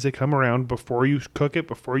basically means they come around before you cook it,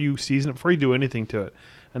 before you season it, before you do anything to it.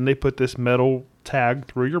 And they put this metal tag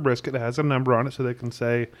through your brisket that has a number on it so they can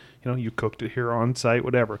say, you cooked it here on site,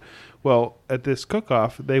 whatever. Well, at this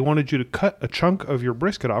cook-off, they wanted you to cut a chunk of your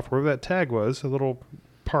brisket off, wherever that tag was, a little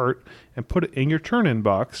part, and put it in your turn-in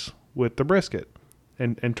box with the brisket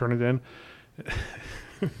and turn it in.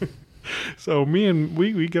 So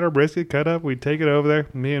we get our brisket cut up, we take it over there,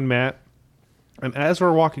 me and Matt. And as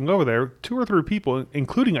we're walking over there, 2 or 3 people,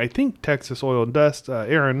 including, I think, Texas Oil and Dust,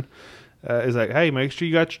 Aaron, is like, hey, make sure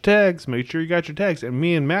you got your tags. Make sure you got your tags. And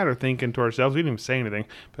me and Matt are thinking to ourselves, we didn't even say anything,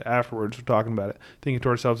 but afterwards we're talking about it, thinking to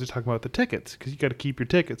ourselves, we're talking about the tickets, because you got to keep your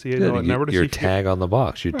tickets. You know, Your see if you tag on the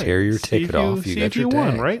box. You Right. tear your See ticket if off. see You got if your you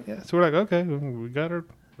tag. won, right? Yeah. So we're like, okay, we got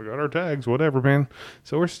our tags, whatever, man.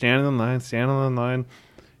 So we're standing in line,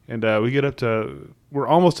 and we get up to, we're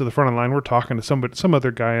almost to the front of the line. We're talking to some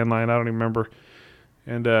other guy in line. I don't even remember.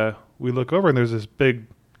 And we look over, and there's this big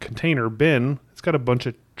container bin. It's got a bunch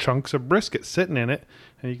of chunks of brisket sitting in it,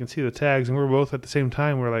 and you can see the tags. And we're both at the same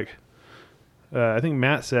time. We're like, I think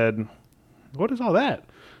Matt said, "What is all that?"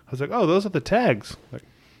 I was like, "Oh, those are the tags." Like,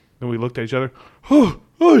 then we looked at each other.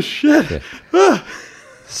 Oh shit! Yeah.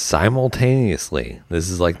 Simultaneously, this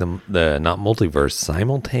is like the not multiverse.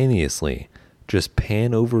 Simultaneously, just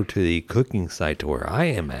pan over to the cooking site to where I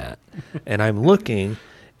am at, and I'm looking,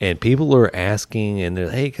 and people are asking, and they're,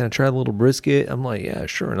 "Hey, can I try a little brisket?" I'm like, "Yeah,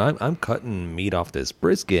 sure." And I'm cutting meat off this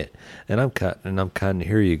brisket, and I'm cutting.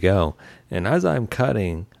 Here you go. And as I'm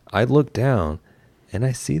cutting, I look down, and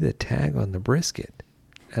I see the tag on the brisket,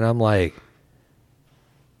 and I'm like,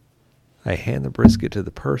 I hand the brisket to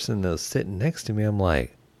the person that was sitting next to me. I'm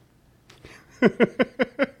like,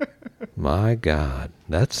 my God,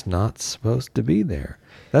 that's not supposed to be there.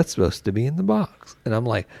 That's supposed to be in the box. And I'm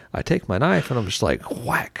like, I take my knife and I'm just like,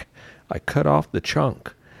 whack. I cut off the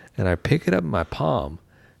chunk and I pick it up in my palm.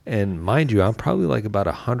 And mind you, I'm probably like about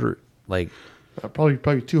 100, like,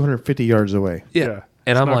 probably 250 yards away. yeah.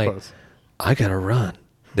 And it's I'm not like, close. I got to run.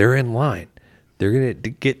 They're in line. They're going to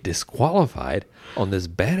get disqualified on this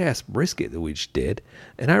badass brisket that we just did.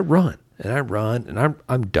 And I run. And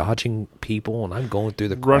I'm dodging people, and I'm going through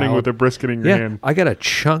the crowd. Running with a brisket in your hand. I got a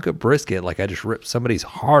chunk of brisket like I just ripped somebody's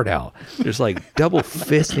heart out. Just like double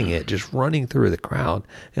fisting it, just running through the crowd.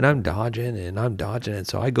 And I'm dodging. And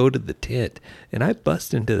so I go to the tent, and I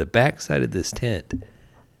bust into the backside of this tent.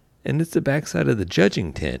 And it's the backside of the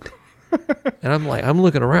judging tent. And I'm like, I'm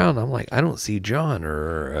looking around. I'm like, I don't see John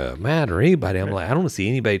or Matt or anybody. I'm like, I don't see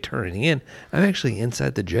anybody turning in. I'm actually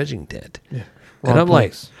inside the judging tent. Yeah. And I'm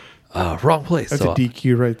place. like, wrong place. That's So a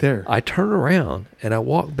DQ right there. I turn around and I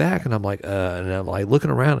walk back and I'm like looking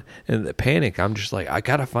around, and the panic. I'm just like, I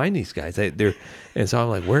gotta find these guys. They're, and so I'm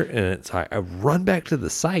like, where? And it's I run back to the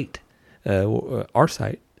site, our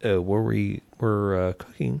site where we were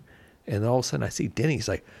cooking, and all of a sudden I see Denny. He's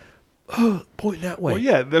like, oh, pointing that way. Well,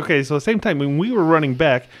 yeah. Okay. So at the same time, when we were running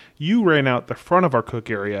back, you ran out the front of our cook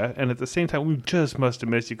area, and at the same time, we just must have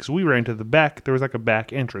missed you because we ran to the back. There was like a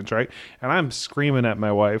back entrance, right? And I'm screaming at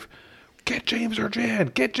my wife, "Get James or Jan!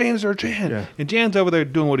 Get James or Jan!" Yeah. And Jan's over there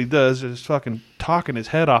doing what he does, just fucking talking his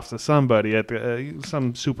head off to somebody at the,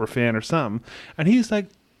 some super fan or something, and he's like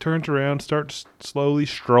turns around, starts slowly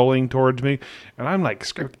strolling towards me, and I'm like,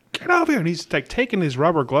 screaming, "Get over here!" And he's like taking his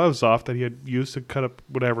rubber gloves off that he had used to cut up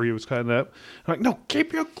whatever he was cutting up. I'm like, "No,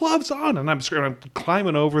 keep your gloves on!" And I'm screaming, I'm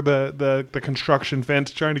climbing over the construction fence,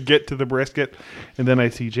 trying to get to the brisket, and then I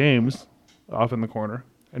see James off in the corner,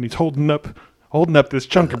 and he's holding up this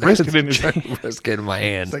chunk of brisket in his hand. Brisket in my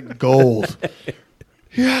hand. It's like gold.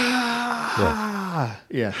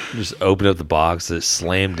 Yeah. Just opened up the box, it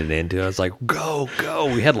slammed it into. I was like, go.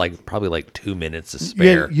 We had probably 2 minutes to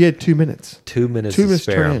spare. You had 2 minutes. 2 minutes 2 to minutes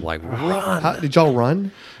to spare. turn I'm in. like, run. Did y'all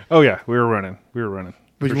run? Oh yeah, we were running.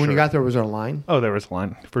 But for when you sure. got there, was there a line? Oh, there was a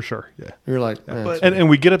line for sure. Yeah. You were like, eh, And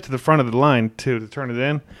we get up to the front of the line to turn it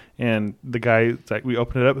in, and the guy, it's like we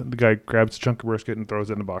open it up, the guy grabs a chunk of brisket and throws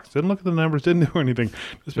it in the box. Didn't look at the numbers, didn't do anything.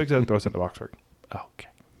 Just picks it up and throws it in the box. Like, oh, okay.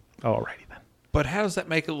 Alrighty then. But how does that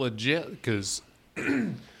make it legit? Because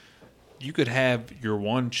you could have your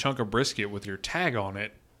one chunk of brisket with your tag on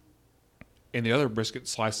it, and the other brisket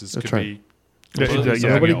slices That's could right. be Yeah, completely yeah, something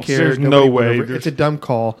nobody else. cares. There's nobody no way. whatever. There's- It's a dumb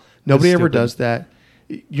call. Nobody ever stupid. does that.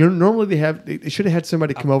 Normally they should have had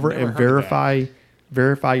somebody come over never and heard of that.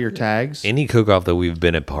 verify your tags. Any cook-off that we've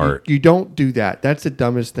been a part. You don't do that. That's the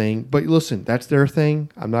dumbest thing. But listen, that's their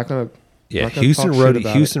thing. I'm not gonna. Yeah, not gonna Houston talk shit Rodeo.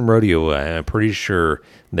 about Houston Rodeo. I'm pretty sure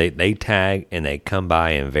they tag and they come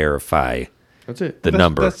by and verify That's it. the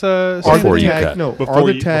number That's Are before the you tag, cut. No, Before are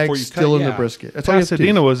the you tags cut, still in the yeah. brisket? That's all you have to do.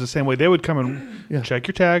 Pasadena was the same way. They would come and Yeah. check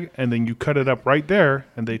your tag, and then you cut it up right there,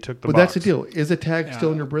 and they took the But box. that's the deal. Is the tag Yeah.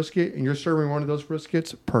 still in your brisket, and you're serving one of those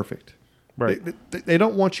briskets? Perfect. Right. They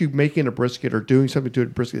don't want you making a brisket or doing something to a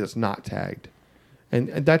brisket that's not tagged, and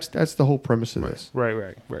that's the whole premise of this.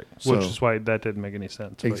 Right. So- Which is why that didn't make any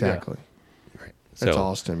sense. but yeah. Exactly. Right. That's So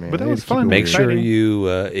Austin, man. But that They was need to keep fun. it make weird. sure Exciting. you,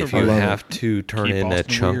 if I you love have to turn Keep in a Austin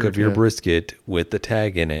chunk weird. of your Yeah. brisket with the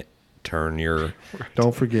tag in it, turn your.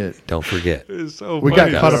 Don't forget. Don't forget. It's so We got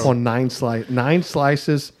funny, caught though. up on nine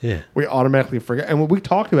slices. Yeah. We automatically forget. And when we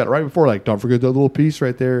talked about it right before, like, don't forget that little piece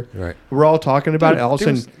right there. Right. We're all talking about Dude, it. All of a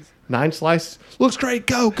there sudden, 9 slices. Looks great.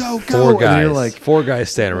 Go. Four And guys. you're like, Four guys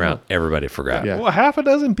standing around. Everybody forgot. Yeah. Well, half a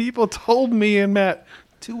dozen people told me and Matt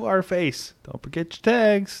to our face, "Don't forget your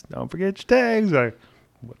tags. Don't forget your tags." Like,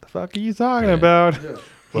 what the fuck are you talking about?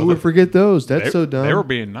 who would forget those? That's so dumb. They were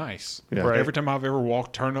being nice. Yeah. Right. Every time I've ever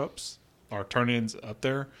walked turnips or turn-ins up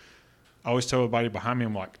there, I always tell everybody behind me,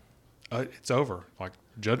 I'm like, it's over. Like,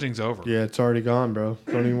 Judging's over. Yeah, it's already gone, bro.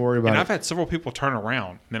 Don't even worry about And it. I've had several people turn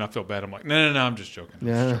around, and then I feel bad. I'm like, no, I'm just joking. I'm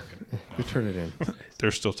Yeah, just joking. you turn it in.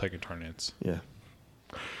 They're still taking turn-ins. Yeah,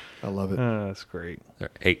 I love it. That's great.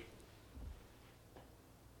 Hey,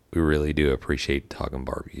 we really do appreciate talking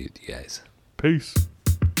barbecue with you guys. Peace.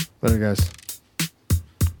 Later, guys.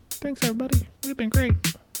 Thanks, everybody. We've been great.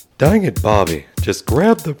 Dang it, Bobby. Just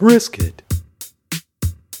grab the brisket.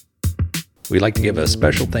 We'd like to give a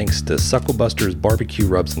special thanks to Sucklebuster's Barbecue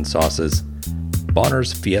Rubs and Sauces,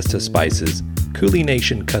 Bonner's Fiesta Spices, Cooley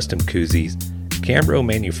Nation Custom Koozies, Cambro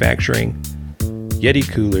Manufacturing, Yeti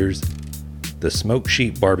Coolers, the Smoke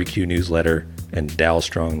Sheep Barbecue Newsletter, and Dow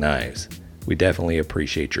Strong Knives. We definitely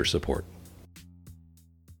appreciate your support.